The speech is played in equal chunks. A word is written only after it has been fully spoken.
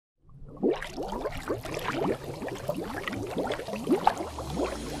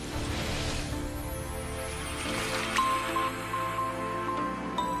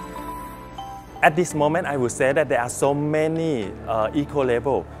At this moment, I would say that there are so many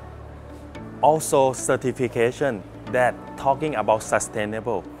eco-label, also certification that talking about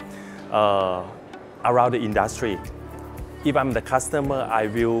sustainable around the industry. If I'm the customer, I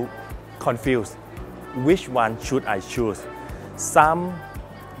will confuse which one should I choose. Some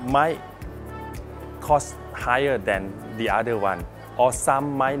might cost higher than the other one, or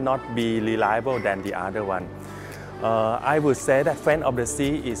some might not be reliable than the other one. I would say that Friend of the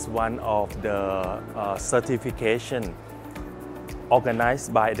Sea is one of the certification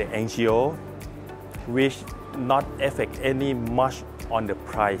organized by the NGO, which not affect any much on the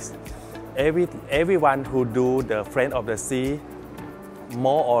price. Everyone who do the Friend of the Sea,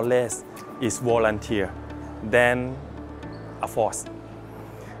 more or less, is volunteer than a force.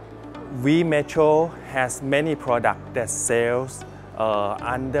 We Metro has many products that sells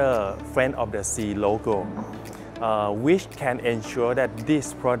under Friend of the Sea logo, which can ensure that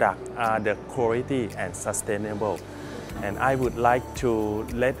these products are the quality and sustainable. And I would like to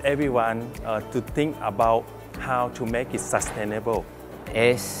let everyone to think about how to make it sustainable.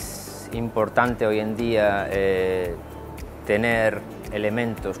 Es importante hoy en día tener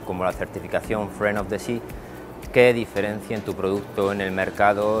elementos como la certificación Friend of the Sea que diferencien tu producto en el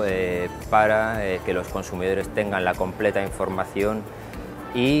mercado para que los consumidores tengan la completa información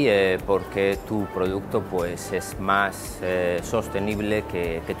y porque tu producto pues, es más sostenible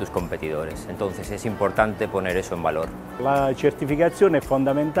che tus competidores. Entonces è importante poner eso in valore. La certificazione è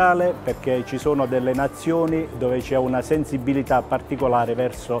fondamentale perché ci sono delle nazioni dove c'è una sensibilità particolare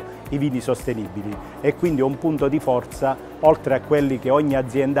verso i vini sostenibili e quindi è un punto di forza oltre a quelli che ogni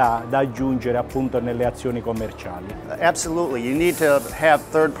azienda ha da aggiungere appunto nelle azioni commerciali. Absolutely, you need to have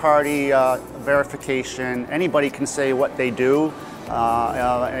third-party verification. Anybody can say what they do.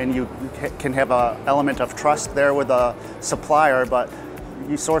 And you can have an element of trust there with a supplier, but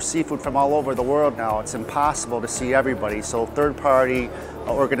you source seafood from all over the world now. It's impossible to see everybody. So third-party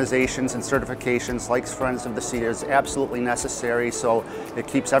organizations and certifications like Friends of the Sea is absolutely necessary. So it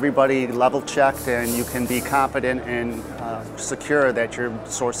keeps everybody level-checked and you can be confident and secure that you're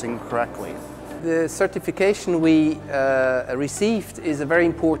sourcing correctly. The certification we received is a very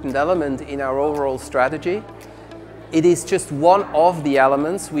important element in our overall strategy. It is just one of the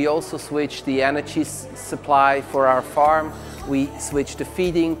elements. We also switched the energy supply for our farm. We switched the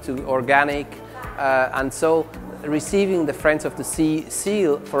feeding to organic. And so receiving the Friends of the Sea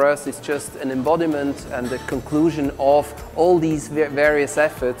seal for us is just an embodiment and the conclusion of all these various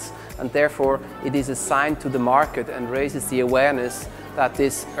efforts. And therefore it is a sign to the market and raises the awareness that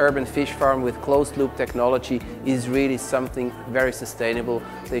this urban fish farm with closed-loop technology is really something very sustainable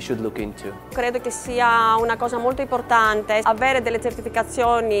they should look into. Credo che sia una cosa molto importante avere delle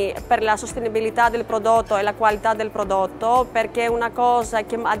certificazioni per la sostenibilità del prodotto e la qualità del prodotto, perché è una cosa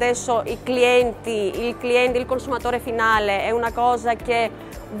che adesso il consumatore finale è una cosa che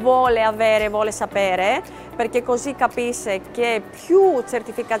vuole avere, vuole sapere, perché così capisce che più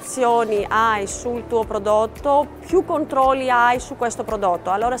certificazioni hai sul tuo prodotto, più controlli hai su questo prodotto.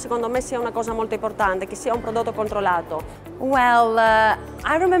 Allora secondo me sia una cosa molto importante, che sia un prodotto controllato. Well,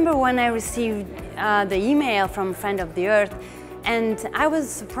 I remember when I received the email from Friend of the Earth, and I was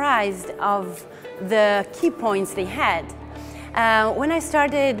surprised of the key points they had. When I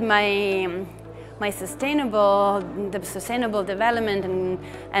started my sustainable development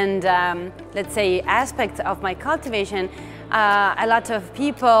and let's say aspects of my cultivation, a lot of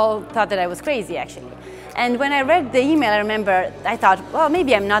people thought that I was crazy actually. And when I read the email, I remember I thought, well,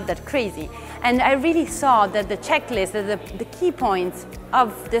 maybe I'm not that crazy. And I really saw that the checklist, the key points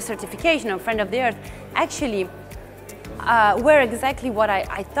of the certification of Friend of the Earth actually were exactly what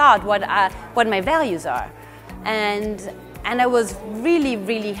I thought, what my values are. And I was really,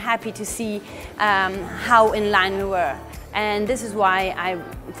 really happy to see how in line we were. And this is why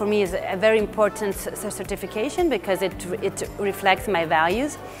for me, is a very important certification, because it reflects my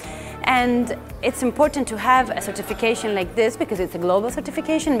values. And it's important to have a certification like this because it's a global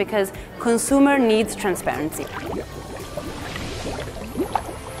certification, because consumer needs transparency.